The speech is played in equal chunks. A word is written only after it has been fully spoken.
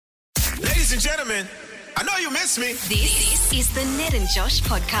Ladies and gentlemen, I know you miss me. This is the Ned and Josh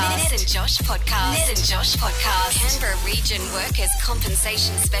podcast. Ned and Josh podcast. Ned and Josh podcast. Canberra Region Workers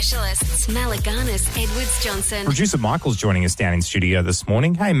Compensation Specialists. Malaganas Edwards Johnson. Producer Michael's joining us down in studio this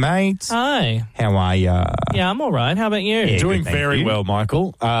morning. Hey, mate. Hi. How are you? Yeah, I'm all right. How about you? Yeah, Doing good, thank very you. well,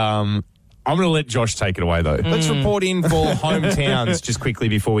 Michael. I'm going to let Josh take it away, though. Let's report in for hometowns just quickly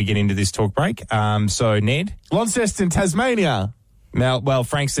before we get into this talk break. So, Ned? Launceston, Tasmania.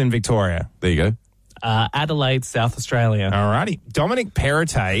 Frankston, Victoria. There you go. Adelaide, South Australia. Alrighty. Dominic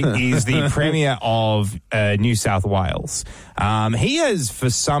Perrottet is the Premier of New South Wales. He has, for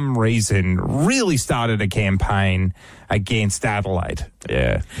some reason, really started a campaign against Adelaide.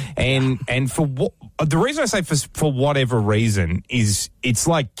 Yeah. And for what... The reason I say for whatever reason is it's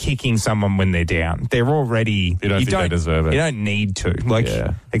like kicking someone when they're down. They're already... You don't think they deserve it. You don't need to.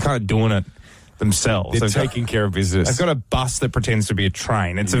 They're kind of doing it themselves. They're taking care of business. They've got a bus that pretends to be a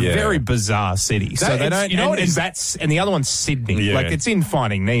train. It's a very bizarre city. So they don't... And the other one's Sydney. Yeah. Like, it's in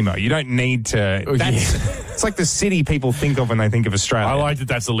Finding Nemo. You don't need to... It's like the city people think of when they think of Australia. I like that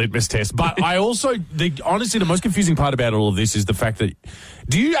that's a litmus test. But I also... honestly, the most confusing part about all of this is the fact that...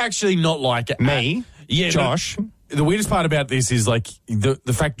 Do you actually not like it? Me? Yeah, Josh? The weirdest part about this is like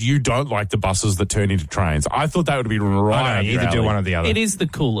the fact you don't like the buses that turn into trains. I thought that would be right. I know, you either do one or the other. It is the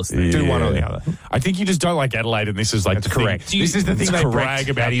coolest thing. Do one or the other. I think you just don't like Adelaide, and this is like That's the correct. Thing. This is the thing they brag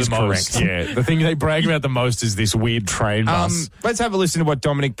about That is the most. correct. Yeah, the thing they brag about the most is this weird train bus. Let's have a listen to what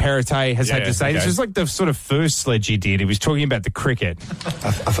Dominic Perrottet has had to say. Okay. This is like the sort of first sledge he did. He was talking about the cricket.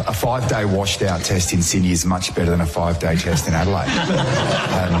 A 5-day washed-out test in Sydney is much better than a 5-day test in Adelaide.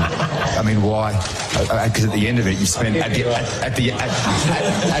 I mean, why? Because at the end of it, you spend at the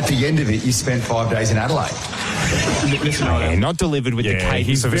end of it, you spent 5 days in Adelaide. Not delivered with the cadence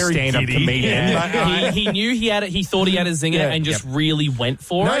he's of a very stand-up giddy. comedian. Yeah. He knew he had it. He thought he had a zinger and just really went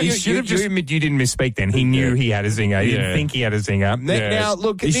for No, it. you didn't misspeak then. He knew he had a zinger. He didn't think he had a zinger. Now,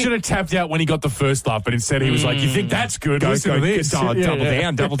 look... He should have tapped out when he got the first laugh, but instead he was like, you think that's good? Listen to this.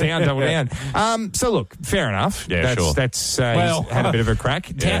 Double down. So, look, fair enough. Yeah, sure. That's he's had a bit of a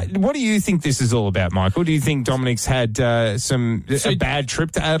crack. Yeah. What do you think this is all about, Michael? Do you think Dominic's had a bad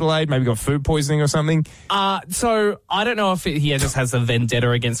trip to Adelaide, maybe got food poisoning or something? So I don't know if he just has a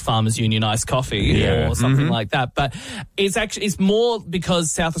vendetta against Farmers Union iced coffee or something like that, but it's more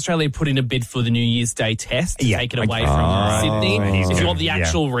because South Australia put in a bid for the New Year's Day test to take it away from Sydney. If you want the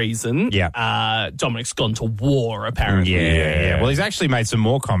actual reason, Dominic's gone to war, apparently. Yeah. Well, he's actually made some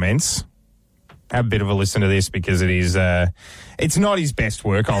more comments. Have a bit of a listen to this because it is it's not his best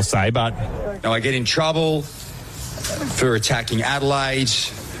work, I'll say, but... Now, I get in trouble for attacking Adelaide,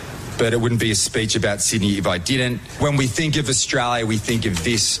 but it wouldn't be a speech about Sydney if I didn't. When we think of Australia, we think of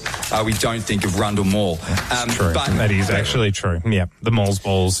this. We don't think of Rundle Mall. True. That is actually true. Yeah, the Moles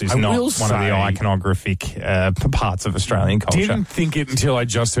Balls is not one of the iconographic parts of Australian culture. Didn't think it until I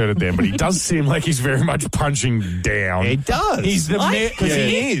just heard it then, but he does seem like he's very much punching down. He does. He's the because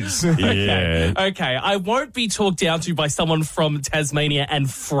he is. Yeah. Okay, I won't be talked down to by someone from Tasmania and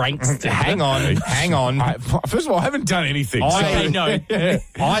Frankston. Hang on. First of all, I haven't done anything.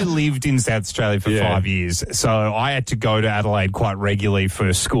 I lived in South Australia for 5 years, so I had to go to Adelaide quite regularly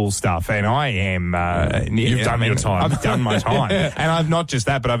for school stuff, and I am... You've done your time. I've done my time. And I've not just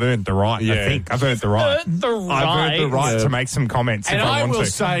that, but I've earned the right, I think. I've earned the right. I've earned the right to make some comments and if I want to. will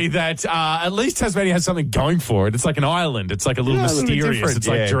say that at least Tasmania has something going for it. It's like an island. It's like a little mysterious. It's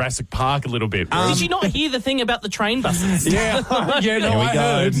like Jurassic Park a little bit. Did you not hear the thing about the train buses? I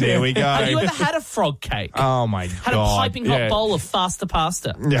heard. There we go. Have you ever had a frog cake? Oh, my God. Had a piping hot bowl of faster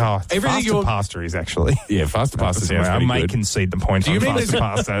pasta? Yeah, faster pasta is actually... Yeah, faster pasta sounds I pretty may good. concede the point on faster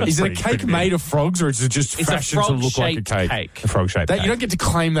pasta. Is it a cake made of frogs, or is it just It's a fashioned to look like a cake? A frog-shaped cake. You don't get to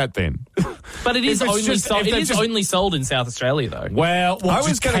claim that then. But it is only sold in South Australia, though. Well,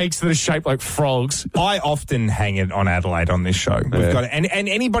 cakes that are shaped like frogs. I often hang it on Adelaide on this show. We've got it. And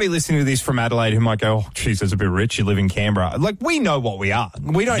anybody listening to this from Adelaide who might go, oh, geez, that's a bit rich, you live in Canberra. Like, we know what we are.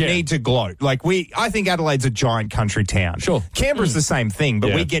 We don't need to gloat. Like, I think Adelaide's a giant country town. Sure. Canberra's the same thing,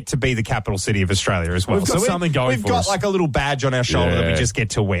 but we get to be the capital city of Australia as well. We've got something going for us. We've got like a little badge on our shoulder that we just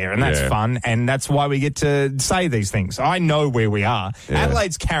get to wear, and that's fun, and that's why we get to say these things. I know where we are.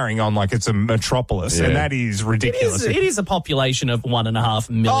 Adelaide's carrying on like it's a metropolis, and that is ridiculous. It is a population of 1.5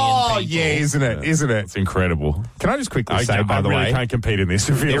 million people. Yeah, isn't it? Isn't it? It's incredible. Can I just quickly say, by the way, way, can't compete in this.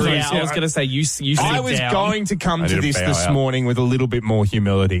 I was going to say, you sit down. I was going to come to this morning with a little bit more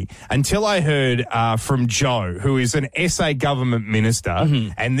humility until I heard from Joe, who is an SA government minister,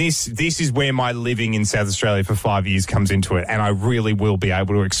 and this is where my living in South Australia for 5 years comes into it, and I really will be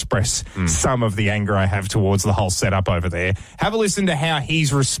able to express some of the anger I have towards the whole setup over there. Have a listen to how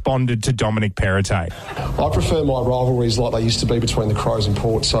he's responded to Dominic Perrottet. I prefer my rivalries like they used to be between the Crows and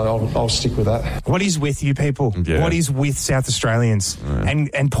Port, so I'll stick with that. What is with you people? Yeah. What is with South Australians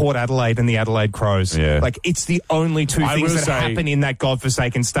and Port Adelaide and the Adelaide Crows? Yeah. Like, it's the only two things that happen in that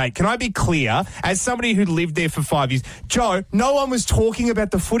godforsaken state. Can I be clear, as somebody who lived there for 5 years, Joe, no one was talking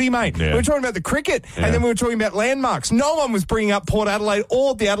about the footy, mate. Yeah. We were talking about the cricket, and then we were talking about landmarks. No one was bringing up Port Adelaide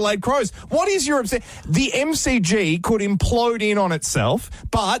or the Adelaide Crows. What is your obsession? The MCG could implode in on itself,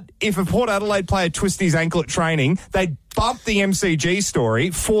 but if a Port Adelaide player twisted his ankle at training, they'd bump the MCG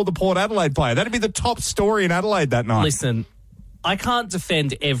story for the Port Adelaide player. That'd be the top story in Adelaide that night. Listen, I can't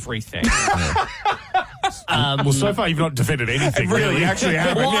defend everything. Well, so far you've not defended anything. Really, you actually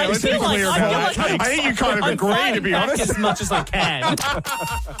haven't. Well, Yeah, let's be clear about that. I think you kind of I'm agree, to be honest. as much as I can.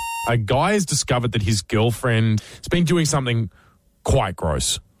 A guy has discovered that his girlfriend has been doing something quite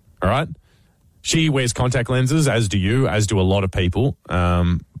gross. All right? She wears contact lenses, as do you, as do a lot of people.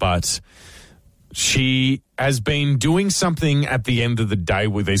 But she has been doing something at the end of the day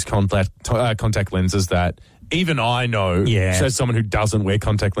with these contact lenses that even I know, as someone who doesn't wear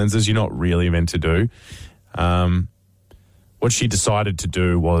contact lenses, you're not really meant to do. What she decided to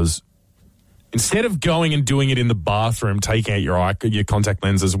do was, instead of going and doing it in the bathroom, taking out your contact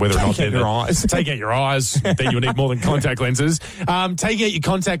lenses, whether or not they're your eyes, take out your eyes, then you'll need more than contact lenses. Taking out your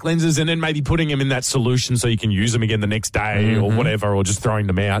contact lenses and then maybe putting them in that solution so you can use them again the next day or whatever, or just throwing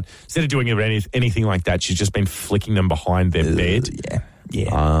them out. Instead of doing anything like that, she's just been flicking them behind their bed.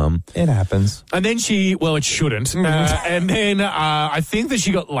 Yeah, it happens. And then it shouldn't. And then I think that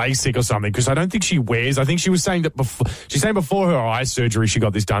she got LASIK or something, because I don't think she wears. I think she was saying that before her eye surgery she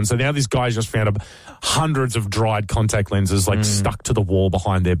got this done. So now this guy's just found hundreds of dried contact lenses stuck to the wall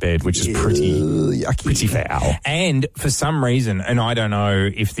behind their bed, which is pretty foul. And for some reason, and I don't know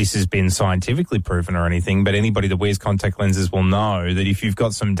if this has been scientifically proven or anything, but anybody that wears contact lenses will know that if you've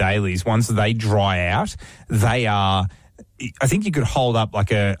got some dailies, once they dry out, they are... I think you could hold up like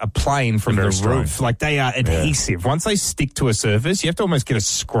a plane from the roof. Like, they are adhesive. Once they stick to a surface, you have to almost get a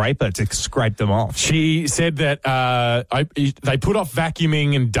scraper to scrape them off. She said that they put off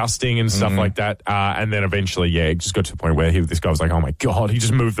vacuuming and dusting and stuff like that, and then eventually, it just got to the point where this guy was like, "Oh my god!" He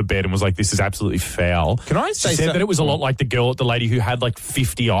just moved the bed and was like, "This is absolutely foul." Can I say? She said that it was a lot like the lady who had like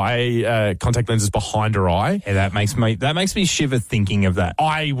 50 eye contact lenses behind her eye. Yeah, that makes me shiver thinking of that.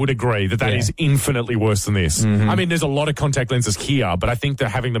 I would agree that is infinitely worse than this. I mean, there's a lot of contact lenses here, but I think that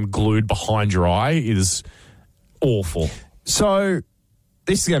having them glued behind your eye is awful. So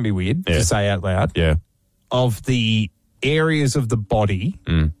this is going to be weird to say out loud. Yeah. Of the areas of the body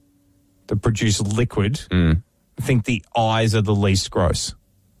that produce liquid, I think the eyes are the least gross.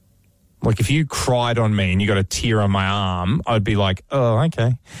 Like, if you cried on me and you got a tear on my arm, I'd be like, oh,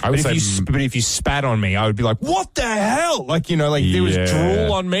 okay. But if you spat on me, I would be like, what the hell? Like, there was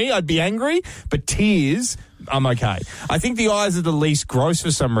drool on me, I'd be angry. But tears, I'm okay. I think the eyes are the least gross for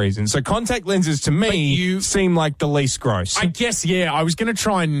some reason. So contact lenses to me seem like the least gross. I guess, I was going to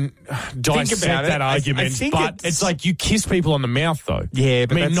try and dissect that argument, but it's like you kiss people on the mouth, though. Yeah,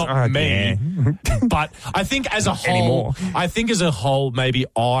 but not me. But I think as a whole, maybe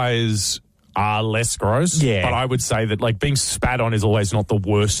eyes are less gross. Yeah. But I would say that, like, being spat on is always not the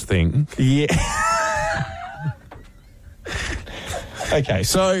worst thing. Yeah. Okay,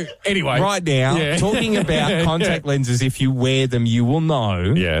 so anyway, right now, talking about contact lenses, if you wear them, you will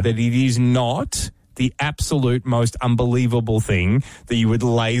know that it is not the absolute most unbelievable thing that you would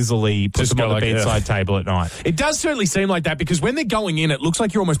lazily put them on the bedside table at night. It does certainly seem like that, because when they're going in, it looks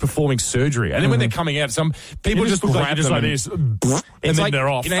like you're almost performing surgery. And then when they're coming out, some people just look like this, and then like, they're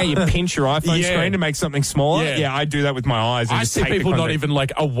off. You know, you pinch your iPhone screen to make something smaller? Yeah, I do that with my eyes. I see people not even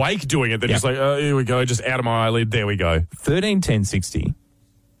like awake doing it. They're just like, oh, here we go, just out of my eyelid, there we go. 131060.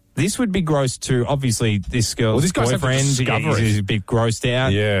 This would be gross too. Obviously, this girl's boyfriend is a bit grossed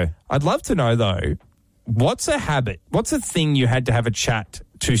out. Yeah. I'd love to know, though, what's a habit? What's a thing you had to have a chat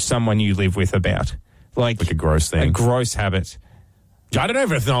to someone you live with about? Like a gross thing. A gross habit. I don't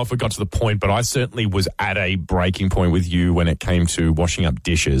ever know if it got to the point, but I certainly was at a breaking point with you when it came to washing up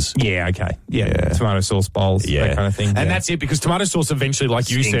dishes. Yeah, okay. Yeah. Tomato sauce bowls, that kind of thing. And that's it, because tomato sauce eventually, like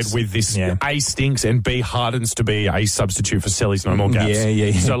you said, with this, A, stinks, and B, hardens to be a substitute for Selly's No More Gaps.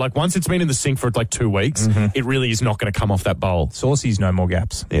 Yeah. So, like, once it's been in the sink for, like, 2 weeks, it really is not going to come off that bowl. Saucy's No More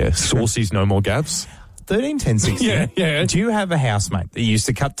Gaps. Yeah, Saucy's No More Gaps. 13, 10, 16. Yeah. Do you have a housemate that used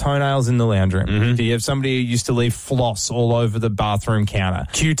to cut toenails in the lounge room? Do you have somebody who used to leave floss all over the bathroom counter?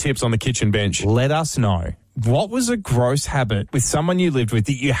 Q-tips on the kitchen bench. Let us know. What was a gross habit with someone you lived with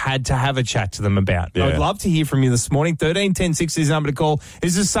that you had to have a chat to them about? Yeah. I'd love to hear from you this morning. 13 10 60 is the number to call.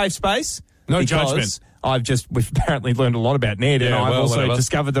 Is this a safe space? No judgment. We've apparently learned a lot about Ned, and I've also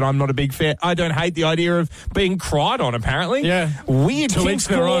discovered that I'm not a big fan. I don't hate the idea of being cried on, apparently. Yeah. Weird To kinks each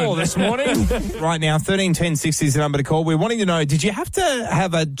their galore own. this morning. Right now, 13 10 60 is the number to call. We're wanting to know, did you have to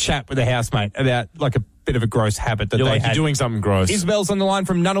have a chat with a housemate about, like, a bit of a gross habit that they had? You're doing something gross. Isabel's on the line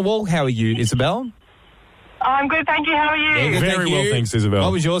from Ngunnawal. How are you, Isabel? I'm good, thank you. How are you? Yeah, good, Very thank well, you. thanks, Isabel.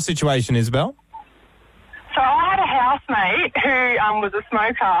 What was your situation, Isabel? So I had a housemate who was a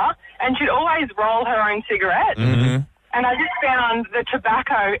smoker, and she'd always roll her own cigarette. And I just found the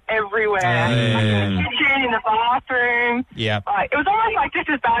tobacco everywhere. Like in the kitchen, in the bathroom. Yeah. It was almost like just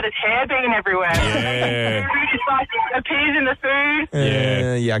as bad as hair being everywhere. Yeah. It's like appears in the food.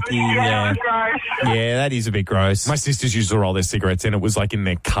 Yucky. Yeah. Gross. Yeah, that is a bit gross. My sisters used to roll their cigarettes, and it was like in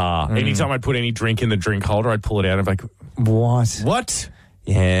their car. Anytime I'd put any drink in the drink holder, I'd pull it out and be like, what?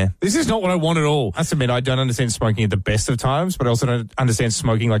 Yeah. This is not what I want at all. I must admit, I don't understand smoking at the best of times, but I also don't understand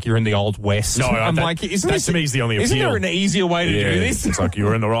smoking like you're in the Old West. No, I'm that, like, that to me is the only appeal. Isn't there an easier way to do this? It's like,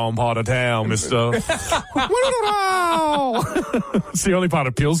 you're in the wrong part of town, mister. It's the only part that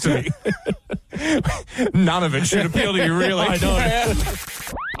appeals to me. None of it should appeal to you, really. I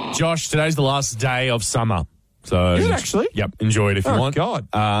know. Josh, today's the last day of summer. So Is it actually? Yep, enjoy it if you want. God.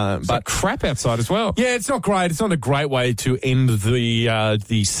 But crap outside as well. yeah, it's not great. It's not a great way to end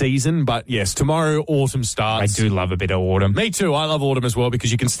the season. But yes, tomorrow autumn I starts. do love a bit of autumn. Me too. I love autumn as well,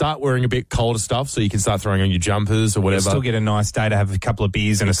 because you can start wearing a bit colder stuff, so you can start throwing on your jumpers or whatever. Still get a nice day to have a couple of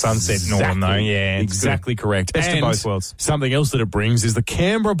beers and a sunset in autumn, though. Yeah, it's exactly correct. Best of And both worlds. Something else that it brings is the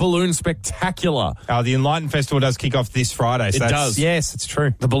Canberra Balloon Spectacular. The Enlighten Festival does kick off this Friday. So It does. Yes, it's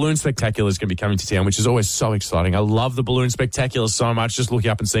true. The Balloon Spectacular is going to be coming to town, which is always so exciting. I love the Balloon Spectacular so much, just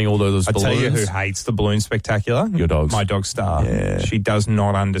looking up and seeing all those I balloons. tell you who hates the Balloon Spectacular. Your dogs. My dog Star. Yeah. She does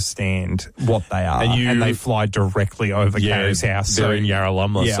not understand what they are. And they fly directly over Carrie's house. They're in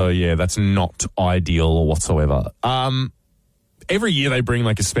Yarralumla, Yeah. so that's not ideal whatsoever. Every year they bring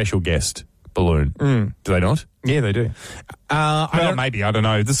like a special guest balloon. Do they not? Yeah, they do. Maybe. I don't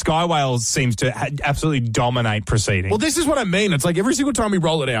know. The Sky Whales seems to absolutely dominate proceedings. Well, this is what I mean. It's like every single time we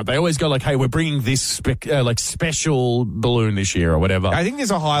roll it out, they always go like, hey, we're bringing this special balloon this year or whatever. I think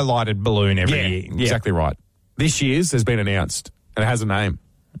there's a highlighted balloon every year. Yeah. Exactly right. This year's has been announced, and it has a name.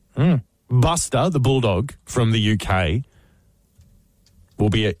 Buster, the bulldog from the UK, will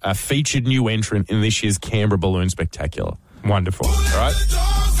be a featured new entrant in this year's Canberra Balloon Spectacular. Wonderful. All right?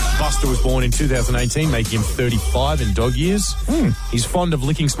 Buster was born in 2018, making him 35 in dog years. He's fond of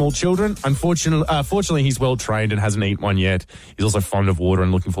licking small children. Fortunately, he's well trained and hasn't eaten one yet. He's also fond of water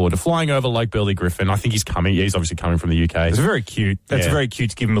and looking forward to flying over Lake Burley Griffin. I think he's coming. Yeah, he's obviously coming from the UK. It's very cute. That's very cute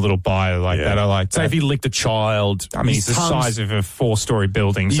to give him a little bio like that. I like Say that. if he licked a child. I mean, he's the size of a 4-story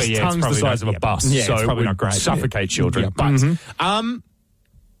building. His So yeah, tongue's it's the probably size of a bus. Yeah, so it's probably it not would great. suffocate children. Yeah. But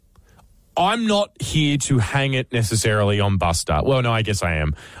I'm not here to hang it necessarily on Buster. Well, no, I guess I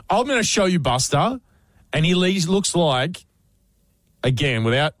am. I'm going to show you Buster, and he looks like,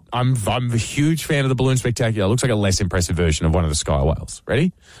 again, I'm a huge fan of the Balloon Spectacular. Looks like a less impressive version of one of the Sky Whales.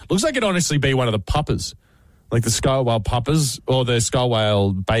 Ready? Looks like it'd honestly be one of the puppers. Like the Sky Whale puppers, or the Sky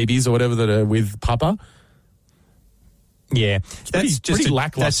Whale babies, or whatever that are with pupper. Yeah, pretty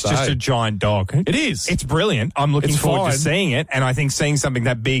lackluster. That's just a giant dog. It is. It's brilliant. I'm looking It's forward fine. to seeing it, and I think seeing something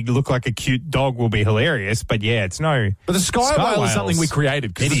that big look like a cute dog will be hilarious. But yeah, it's no. But the Sky Whale is something we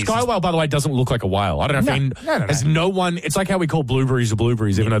created. Because the Sky Whale, by the way, doesn't look like a whale. I don't know if there's no one. It's like how we call blueberries the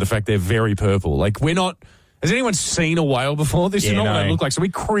blueberries, even though the fact they're very purple. Like we're not. Has anyone seen a whale before? This is not what they look like. So we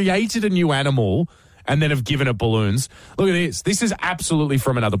created a new animal and then have given it balloons. Look at this. This is absolutely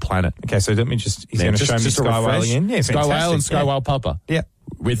from another planet. Okay, so let me he's going to show me Sky Whale again. Yeah, Sky Whale fantastic. and Sky Whale pupper. Yeah.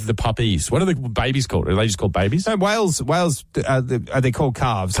 With the puppies. What are the babies called? Are they just called babies? No, whales are they called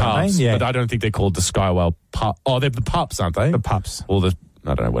calves? Calves. Aren't they? Yeah. But I don't think they're called the Sky Whale pup. Oh, they're the pups, aren't they? The pups. Or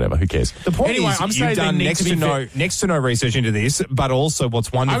I don't know, whatever. Who cares? The point anyway, is, I'm saying you've done they need next to be next to no research into this, but also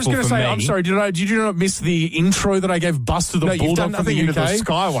what's wonderful I was going to for say, me. I'm sorry, did you not miss the intro that I gave Buster the No, you've done Bulldog from nothing the into UK? the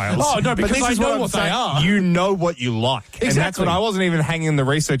Sky Whales. Oh, no, But because this I is know I'm what they saying. are. You know what you like. And that's Exactly. what I wasn't even hanging the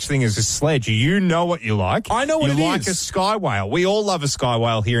research thing as a sledge. You know what you like. I know what you it like is. a Sky Whale. We all love a Sky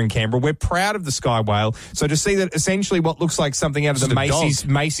Whale here in Canberra. We're proud of the Sky Whale. So to see that essentially what looks like something out of the Just a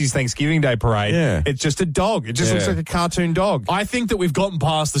Macy's Thanksgiving Day parade, Yeah. it's just a dog. It just Yeah. looks like a cartoon dog. I think that we've gotten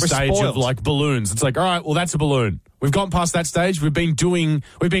past the We're stage spoiled. of like balloons. It's like, all right, well, that's a balloon. We've gotten past that stage. We've been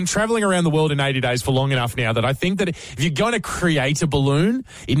traveling around the world in 80 days for long enough now that I think that if you're going to create a balloon,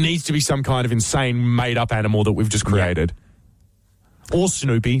 it needs to be some kind of insane made up animal that we've just created. Or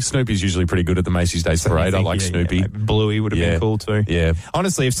Snoopy. Snoopy's usually pretty good at the Macy's Days Parade. I like Snoopy. Yeah. Bluey would have been cool too. Yeah.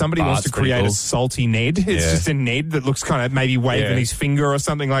 Honestly, if somebody wants Bart's to create pretty a cool. salty Ned, it's just a Ned that looks kind of maybe waving Yeah. his finger or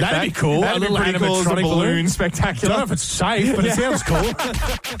something like that. That'd be cool. That'd A be little pretty cool as a animatronic balloon. balloon. Spectacular. I don't know if it's safe, but it sounds cool.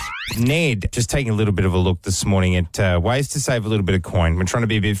 Ned, just taking a little bit of a look this morning at ways to save a little bit of coin. We're trying to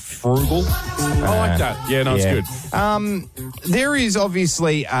be a bit frugal. I like that. Yeah, no, it's good. There is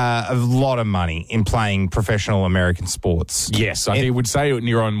obviously a lot of money in playing professional American sports. Yes, I would say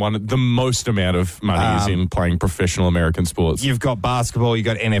you're on the most amount of money is in playing professional American sports. You've got basketball, you've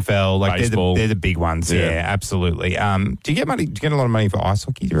got NFL, like Baseball. they're the big ones. Yeah, absolutely. Do you get money? Do you get a lot of money for ice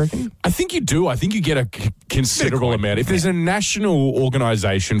hockey? Do you reckon? I think you do. I think you get a considerable amount. If there's a national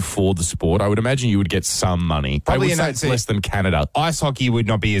organisation for the sport, I would imagine you would get some money. Probably I would say it's less than Canada. Ice hockey would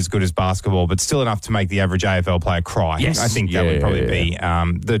not be as good as basketball, but still enough to make the average AFL player cry. Yes. I think that would probably be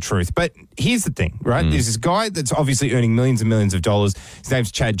the truth. But here's the thing, right? There's this guy that's obviously earning millions and millions of dollars. His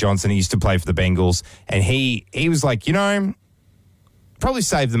name's Chad Johnson. He used to play for the Bengals. And he was like, probably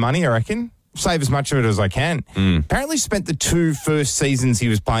save the money, I reckon. Save as much of it as I can. Apparently spent the 2 first seasons he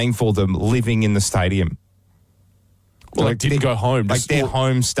was playing for them living in the stadium. Well, like didn't go home. Like their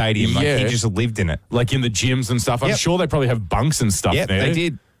home stadium. Like Yeah. he just lived in it. Like in the gyms and stuff. I'm Yep. sure they probably have bunks and stuff Yep, there. they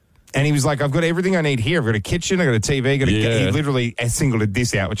did. And he was like, I've got everything I need here. I've got a kitchen, I've got a TV, he literally singled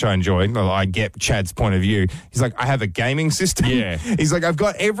this out, which I enjoyed. Well, I get Chad's point of view. He's like, I have a gaming system. Yeah. He's like, I've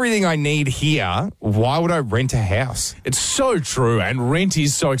got everything I need here. Why would I rent a house? It's so true, and rent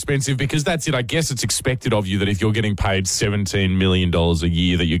is so expensive because that's it. I guess it's expected of you that if you're getting paid $17 million a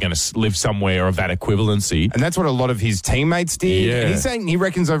year that you're going to live somewhere of that equivalency. And that's what a lot of his teammates did. Yeah. And he's saying he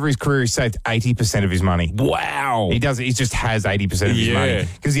reckons over his career he saved 80% of his money. Wow. He does. He just has 80% of his Yeah. money.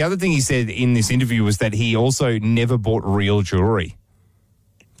 Because the other thing he said in this interview was that he also never bought real jewelry.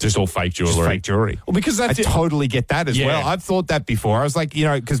 Just all fake jewelry. Just fake jewelry. Well, because that's I it. totally get that as Yeah. well. I've thought that before. I was like,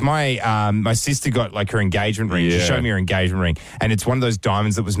 because my sister got like her engagement ring. She Yeah. showed me her engagement ring, and it's one of those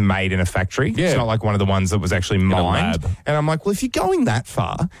diamonds that was made in a factory. Yeah. It's not like one of the ones that was actually mined. lab. And I'm like, well, if you're going that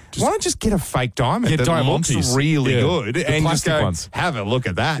far, why not just get a fake diamond Get that looks diamantes. really Yeah. good The and just plastic go, ones. have a look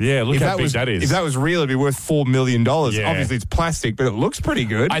at that. Yeah, look if how big was, that is. If that was real, it'd be worth $4 million. Yeah. Obviously, it's plastic, but it looks pretty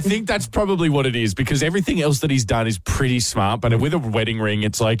good. I think that's probably what it is because everything else that he's done is pretty smart. But with a wedding ring,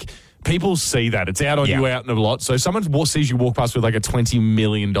 it's like people see that. It's out on you out in a lot. So if someone sees you walk past with like a $20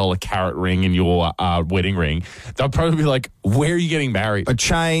 million carat ring in your wedding ring, they'll probably be like, where are you getting married?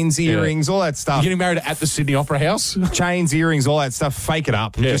 Chains, earrings, all that stuff. You're getting married at the Sydney Opera House? Chains, earrings, all that stuff. Fake it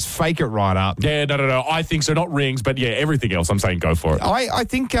up. Yeah. Just fake it right up. Yeah, no. I think so. Not rings, but yeah, everything else. I'm saying go for it. I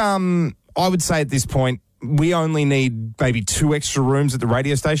think I would say at this point, we only need maybe 2 extra rooms at the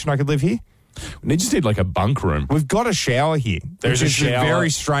radio station. I could live here. We just need like a bunk room. We've got a shower here. There's which a is shower. very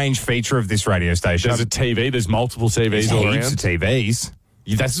strange feature of this radio station. There's a TV. There's multiple TVs There's all heaps around. of TVs.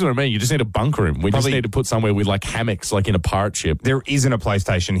 That's what I mean. You just need a bunk room. We just need to put somewhere with like hammocks, like in a pirate ship. There isn't a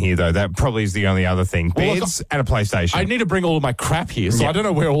PlayStation here, though. That probably is the only other thing. Well, Beds and a PlayStation. I need to bring all of my crap here, so I don't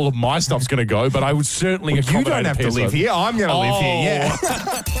know where all of my stuff's going to go, but I would certainly you accommodate don't have to a live PS5. here. I'm going to live here,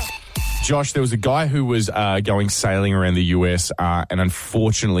 yeah. Josh, there was a guy who was going sailing around the US and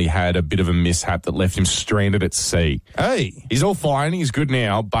unfortunately had a bit of a mishap that left him stranded at sea. Hey. He's all fine. He's good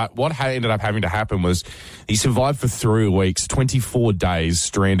now. But what ended up having to happen was he survived for 3 weeks, 24 days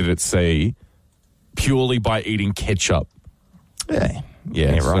stranded at sea, purely by eating ketchup. Yeah.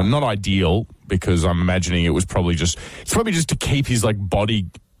 Yeah, so right. not ideal because I'm imagining it's probably just to keep his like body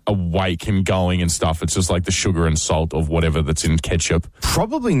awake and going and stuff. It's just like the sugar and salt of whatever that's in ketchup.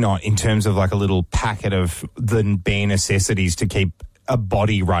 Probably not in terms of like a little packet of the bare necessities to keep a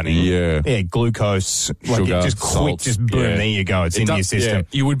body running. Yeah. Yeah, glucose. Like Sugar, it just quick, salt, just boom, yeah. there you go. It's into your system. Yeah,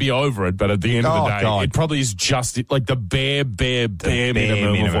 you would be over it, but at the end of the day, God. it probably is just like the bare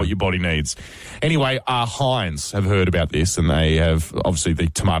minimum of what your body needs. Anyway, Heinz have heard about this, and they have, obviously the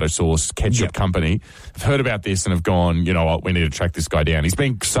tomato sauce ketchup company, have heard about this and have gone, you know what, we need to track this guy down. He's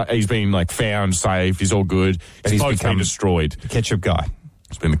been like found safe, he's all good. His boat's been destroyed. Ketchup guy.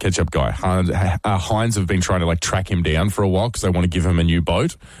 It's been the ketchup guy. Heinz have been trying to track him down for a while because they want to give him a new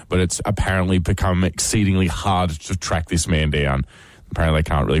boat, but it's apparently become exceedingly hard to track this man down. Apparently they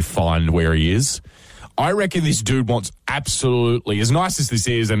can't really find where he is. I reckon this dude wants absolutely, as nice as this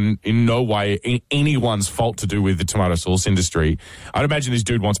is, and in no way anyone's fault to do with the tomato sauce industry, I'd imagine this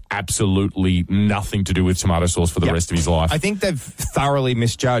dude wants absolutely nothing to do with tomato sauce for the rest of his life. I think they've thoroughly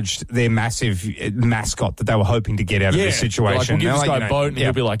misjudged their massive mascot that they were hoping to get out of this situation. We'll give this guy a boat and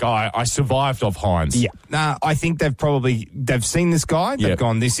he'll be like, I survived off Heinz. Yeah. I think they've seen this guy, they've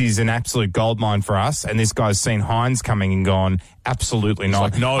gone, this is an absolute goldmine for us, and this guy's seen Heinz coming and gone, absolutely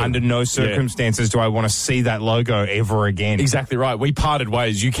not. No. Under no circumstances do I want to see that logo ever again. Exactly right. We parted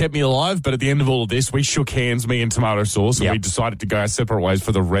ways. You kept me alive, but at the end of all of this, we shook hands, me and tomato sauce, and we decided to go our separate ways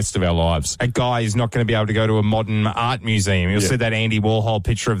for the rest of our lives. A guy is not going to be able to go to a modern art museum. You'll see that Andy Warhol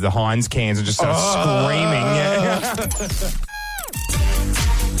picture of the Heinz cans and just start screaming.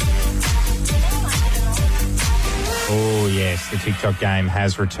 Oh, yes, the TikTok game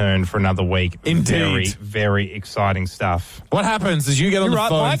has returned for another week. Indeed. Very, very exciting stuff. What happens is you get on the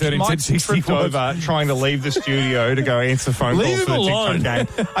phone 13 over trying to leave the studio to go answer phone calls for the TikTok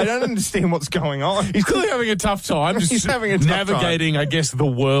game. I don't understand what's going on. He's clearly having a tough time. He's having a tough navigating, time. I guess, the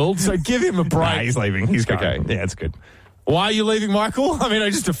world. So give him a break. Nah, he's leaving. He's going. Okay. Yeah, it's good. Why are you leaving, Michael? I mean, I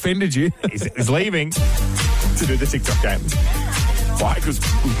just offended you. He's leaving to do the TikTok game. Why? Because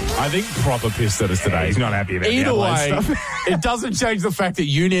I think proper pissed at us today. He's not happy about Either the way, stuff. It doesn't change the fact that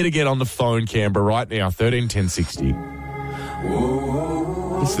you need to get on the phone, Canberra, right now, 131060.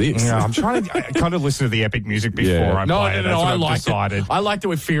 What's this? Yeah, I'm trying to kind of listen to the epic music before I play it. That's what I've decided. I like that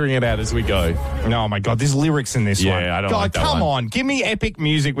we're figuring it out as we go. No, oh my God, there's lyrics in this one. Yeah, I don't God, like that come one. on, give me epic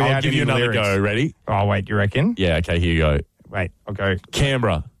music without I'll give you another lyrics. go. Ready? Oh, wait, you reckon? Yeah, okay, here you go. Wait, I'll go.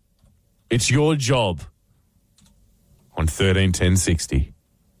 Canberra, it's your job on 131060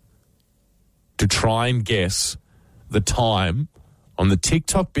 to try and guess the time on the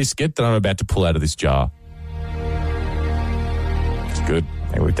TikTok biscuit that I'm about to pull out of this jar. It's good.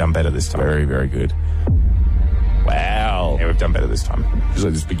 Yeah, we've done better this time. Very, very good. Wow. Yeah, we've done better this time. It's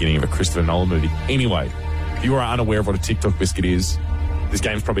like this beginning of a Christopher Nolan movie. Anyway, if you are unaware of what a TikTok biscuit is, this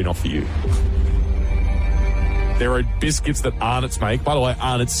game's probably not for you. There are biscuits that Arnott's make. By the way,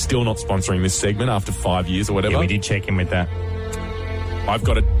 Arnott's still not sponsoring this segment after 5 years or whatever. Yeah, we did check in with that. I've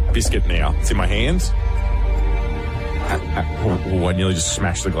got a biscuit now. It's in my hands. Oh, I nearly just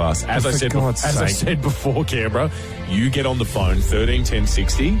smashed the glass. As I said before, Canberra, you get on the phone,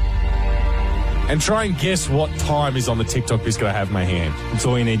 131060, and try and guess what time is on the TikTok biscuit I have in my hand. That's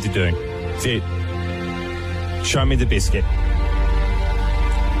all you need to do. That's it. Show me the biscuit.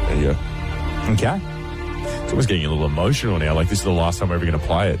 There you go. Okay. It's almost getting a little emotional now. Like, this is the last time we're ever going to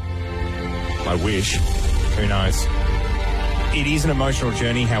play it. I wish. Who knows? It is an emotional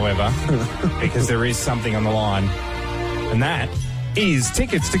journey, however, because there is something on the line. And that is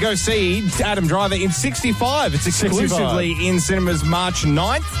tickets to go see Adam Driver in 65. It's exclusively in cinemas March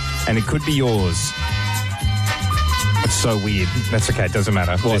 9th, and it could be yours. It's so weird. That's okay. It doesn't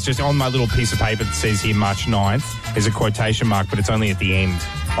matter. Well, it's just on my little piece of paper that says here March 9th. There's a quotation mark, but it's only at the end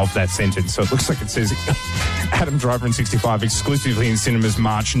of that sentence. So it looks like it says Adam Driver in 65 exclusively in cinemas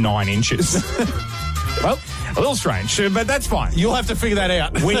March 9 inches. Well, a little strange, but that's fine. You'll have to figure that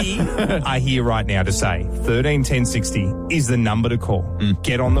out. We are here right now to say 131060 is the number to call.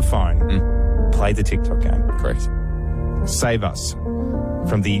 Get on the phone. Play the TikTok game. Correct. Save us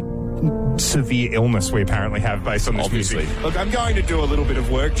from the severe illness we apparently have based on this Obviously. music. Look, I'm going to do a little bit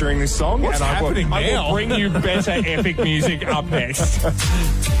of work during this song. What's happening now? I will bring you better epic music up next.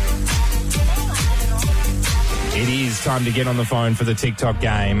 It is time to get on the phone for the TikTok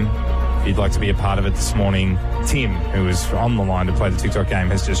game. If you'd like to be a part of it this morning, Tim, who is on the line to play the TikTok game,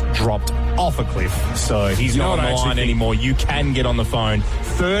 has just dropped off a cliff. So he's not on the line anymore. You can get on the phone.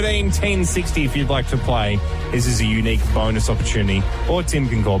 131060 if you'd like to play. This is a unique bonus opportunity. Or Tim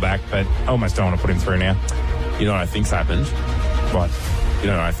can call back, but I almost don't want to put him through now. You know what I think's happened? Right. You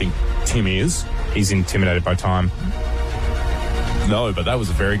know what I think Tim is? He's intimidated by time. No, but that was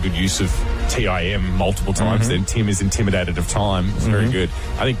a very good use of TIM multiple times. Then Tim is intimidated of time. It's very good.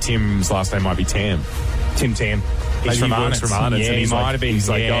 I think Tim's last name might be Tam. Tim Tam. He's from Arnott's. Yeah, and he's he might have been. He's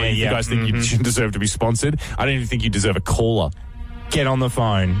like, yeah, oh, you guys think you shouldn't deserve to be sponsored? I don't even think you deserve a caller. Get on the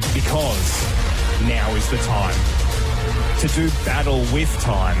phone, because now is the time to do battle with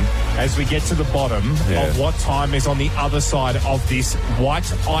time as we get to the bottom of what time is on the other side of this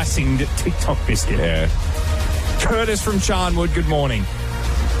white icinged TikTok biscuit. Yeah. Curtis from Charnwood, good morning.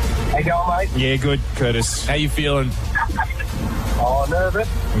 How you going, mate? Yeah, good, Curtis. How you feeling? Oh, nervous.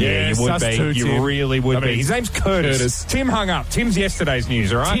 Yeah, you would us be. too, You Tim. really would I mean, be. His name's Curtis. Tim hung up. Tim's yesterday's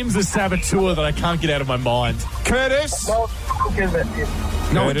news, all right? Tim's the saboteur that I can't get out of my mind. Curtis. No one cares about Tim.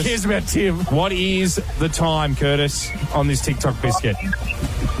 No one Curtis. cares about Tim. What is the time, Curtis, on this TikTok biscuit?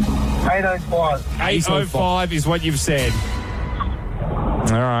 8:05. 8:05 is what you've said.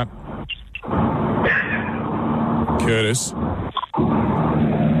 All right. Curtis,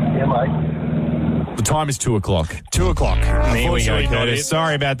 Yeah, mate. the time is 2 o'clock. 2 o'clock. There we go, Unfortunately, not Curtis. it.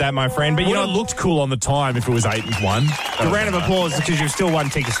 Sorry about that, my friend. But You you know, know, it looked cool on the time if it was 8 and 1. a round of applause because you've still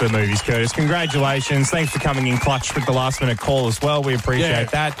won tickets to the movies, Curtis. Congratulations. Thanks for coming in clutch with the last-minute call as well. We appreciate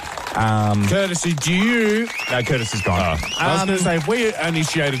that. Curtis, do you... No, Curtis is gone. I was going to say, if we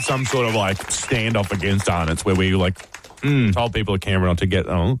initiated some sort of, like, standoff against Arnott's where we, like, told people at Canberra not to get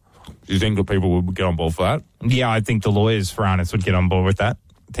on, do you think that people would get on board for that? Yeah, I think the lawyers for Arnott's would get on board with that.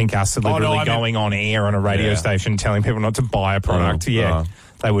 I think us deliberately going on air on a radio station telling people not to buy a product,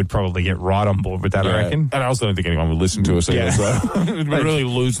 they would probably get right on board with that, I reckon. And I also don't think anyone would listen to us either, so it'd be a really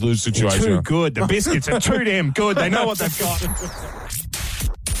lose-lose situation. Too good. The biscuits are too damn good. They know what they've got.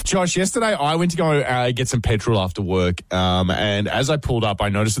 Josh, yesterday I went to go get some petrol after work, and as I pulled up, I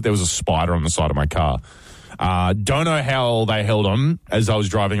noticed that there was a spider on the side of my car. Don't know how they held on as I was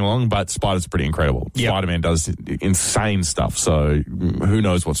driving along, but spiders are pretty incredible. Yep. Spider-Man does insane stuff, so who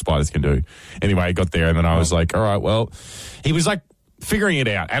knows what spiders can do. Anyway, I got there, and then I was like, all right, well, he was like figuring it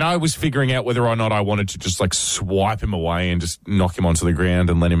out, and I was figuring out whether or not I wanted to just like swipe him away and just knock him onto the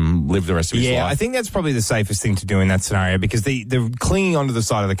ground and let him live the rest of his life. Yeah, I think that's probably the safest thing to do in that scenario because the clinging onto the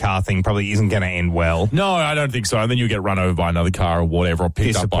side of the car thing probably isn't going to end well. No, I don't think so. And then you get run over by another car or whatever, or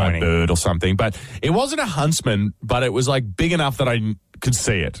picked up by a bird or something. But it wasn't a huntsman, but it was like big enough that I could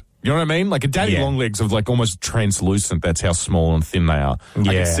see it. You know what I mean? Like a daddy long legs of like almost translucent. That's how small and thin they are. I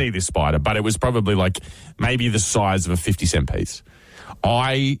could see this spider, but it was probably like maybe the size of a 50-cent piece.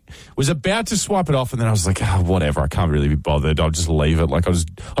 I was about to swipe it off, and then I was like, whatever, I can't really be bothered. I'll just leave it. Like,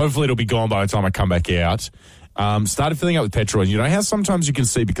 hopefully it'll be gone by the time I come back out. Started filling up with petrol, and you know how sometimes you can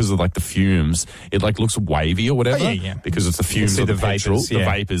see because of like the fumes, it like looks wavy or whatever? Oh, yeah. Because it's the fumes of the petrol, vapors, the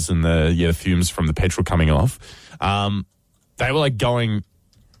vapors and the fumes from the petrol coming off. They were like going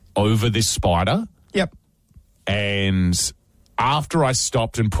over this spider. Yep. And after I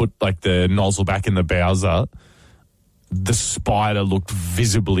stopped and put like the nozzle back in the Bowser, the spider looked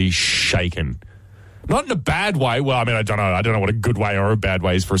visibly shaken. Not in a bad way. Well, I mean, I don't know what a good way or a bad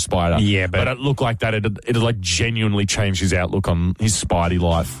way is for a spider. Yeah, but it looked like that. It had like genuinely changed his outlook on his spidey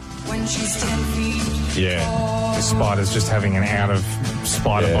life. When she's 10 feet. Yeah. The spider's just having an out of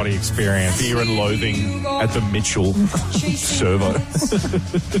spider body experience. Fear and loathing at the Mitchell servo.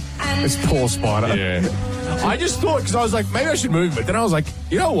 This poor spider. Yeah. I just thought, because I was like, maybe I should move, but then I was like,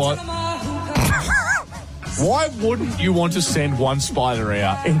 you know what? Why wouldn't you want to send one spider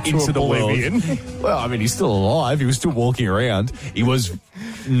out into the world? Well, I mean, he's still alive. He was still walking around. He was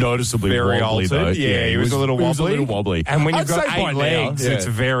noticeably very wobbly, altered. though. Yeah, he was a little wobbly. He was a little wobbly. And when you've I'd got say by 8 now, legs, it's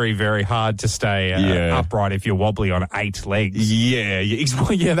very, very hard to stay upright if you're wobbly on 8 legs.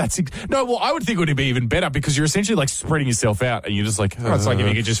 Yeah, that's... No, well, I would think it would be even better because you're essentially like spreading yourself out and you're just like... It's like if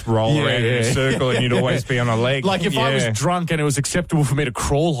you could just roll around in a circle and you'd always be on a leg. Like if I was drunk and it was acceptable for me to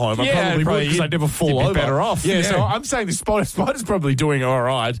crawl home, I probably would because I'd never fall over. Better off. Yeah, so I'm saying the spider's probably doing all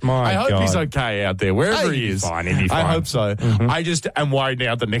right. I hope he's okay out there, wherever he is. He'll be fine. I hope so. Mm-hmm. I just am worried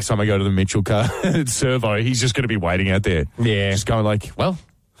now that next time I go to the Mitchell car servo, he's just going to be waiting out there. Yeah. Just going like, well,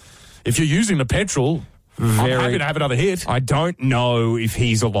 if you're using the petrol, I'm happy to have another hit. I don't know if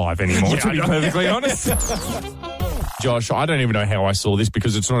he's alive anymore, to be perfectly honest. Josh, I don't even know how I saw this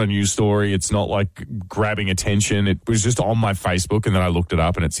because it's not a news story. It's not like grabbing attention. It was just on my Facebook and then I looked it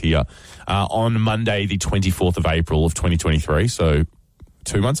up and it's here. On Monday, the 24th of April of 2023. So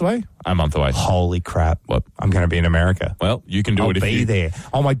 2 months away? A month away. Holy crap. What? I'm going to be in America. Well, you can do it if you... I'll be there.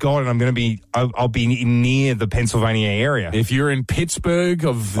 Oh, my God. And I'm going to be... I'll be near the Pennsylvania area. If you're in Pittsburgh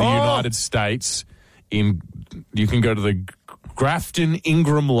of the United States, you can go to the Grafton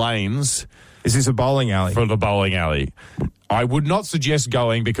Ingram Lanes. Is this a bowling alley? For the bowling alley. I would not suggest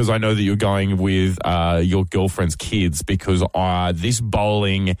going because I know that you're going with your girlfriend's kids because this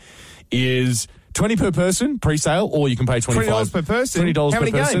bowling is $20 per person, pre-sale, or you can pay $25 per person? $20 How per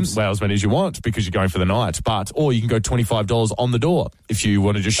many person. games? Well, as many as you want because you're going for the night. Or you can go $25 on the door if you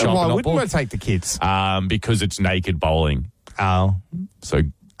want to just show up and not why wouldn't I take the kids? Because it's naked bowling. Oh. So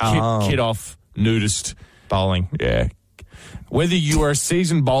kid off, nudist bowling. Yeah. whether you are a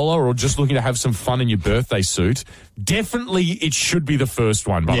seasoned bowler or just looking to have some fun in your birthday suit, definitely it should be the first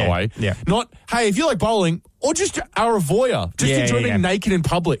one, by the way. Yeah. Not, hey, if you like bowling, or just are a voyeur, just enjoy being naked in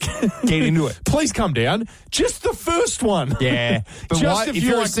public. Get into it. Please come down. Just the first one. Yeah. But just if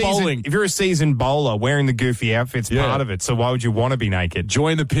you like bowling. If you're a seasoned bowler, wearing the goofy outfit's part of it, so why would you want to be naked?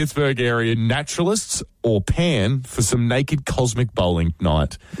 Join the Pittsburgh area naturalists or Pan for some naked cosmic bowling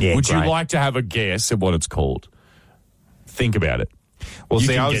night. Yeah, would great. you like to have a guess at what it's called? Think about it. Well, You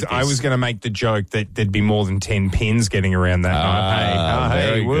see, can I was going to make the joke that there'd be more than 10 pins getting around that night.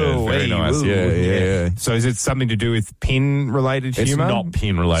 Very good. Very nice. Yeah. So is it something to do with pin-related It's humour? not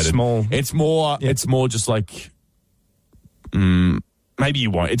pin related. Small. It's more just like maybe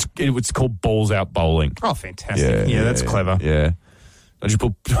you want. It's called balls out bowling. Oh, fantastic. Yeah, that's clever. Yeah. I just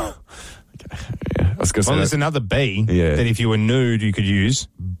put I was going to say There's another B Yeah. that if you were nude, you could use.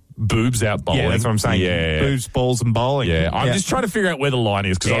 boobs out bowling. Yeah, that's what I'm saying. Yeah. Boobs, balls, and bowling. Yeah, I'm just trying to figure out where the line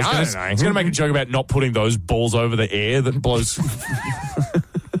is because I was going to make a joke about not putting those balls over the air that blows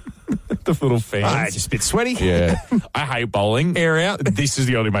the little fans. Just a bit sweaty. Yeah, I hate bowling. Air out. This is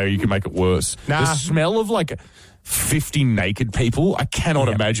the only way you can make it worse. Nah. The smell of like 50 naked people, I cannot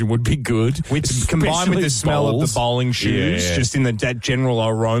imagine would be good. Combined with the smell of the bowling shoes, just in that general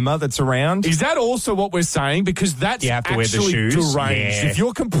aroma that's around. Is that also what we're saying? Because that's You have to wear the actually shoes. deranged. Yeah. If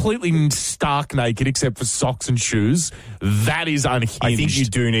you're completely stark naked except for socks and shoes, that is unhinged. I think you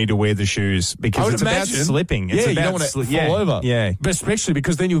do need to wear the shoes I because would it's imagine. about slipping. It's you about don't want to fall over. Yeah. But especially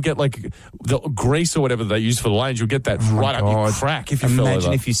because then you'll get like the grease or whatever they use for the lanes, you'll get that right up your crack if you fell over.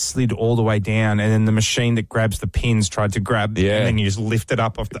 Imagine if you slid all the way down and then the machine that grabs the pins tried to grab and then you just lift it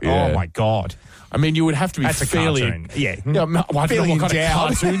up off the... Yeah. Oh, my God. I mean, you would have to be That's a fairly... cartoon. Yeah. I don't know what Fairly kind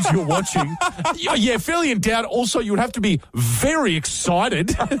endowed. of cartoons you're watching. Yeah, fairly endowed. Also, you would have to be very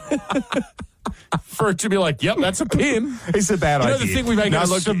excited for it to be like, yep, that's a pin. It's a bad idea. You know the thing we make out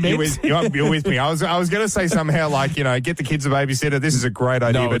of cement? You're with me. I was going to say somehow like, get the kids a babysitter. This is a great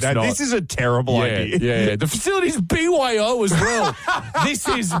idea, but it's not. this is a terrible idea. Yeah. The facility's BYO as well. This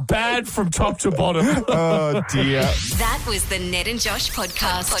is bad from top to bottom. Oh, dear. That was the Ned and Josh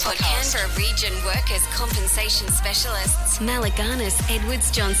podcast. For Canberra Region Workers Compensation Specialists, Malaganas Edwards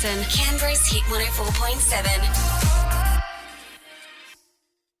Johnson, Canberra's Hit 104.7.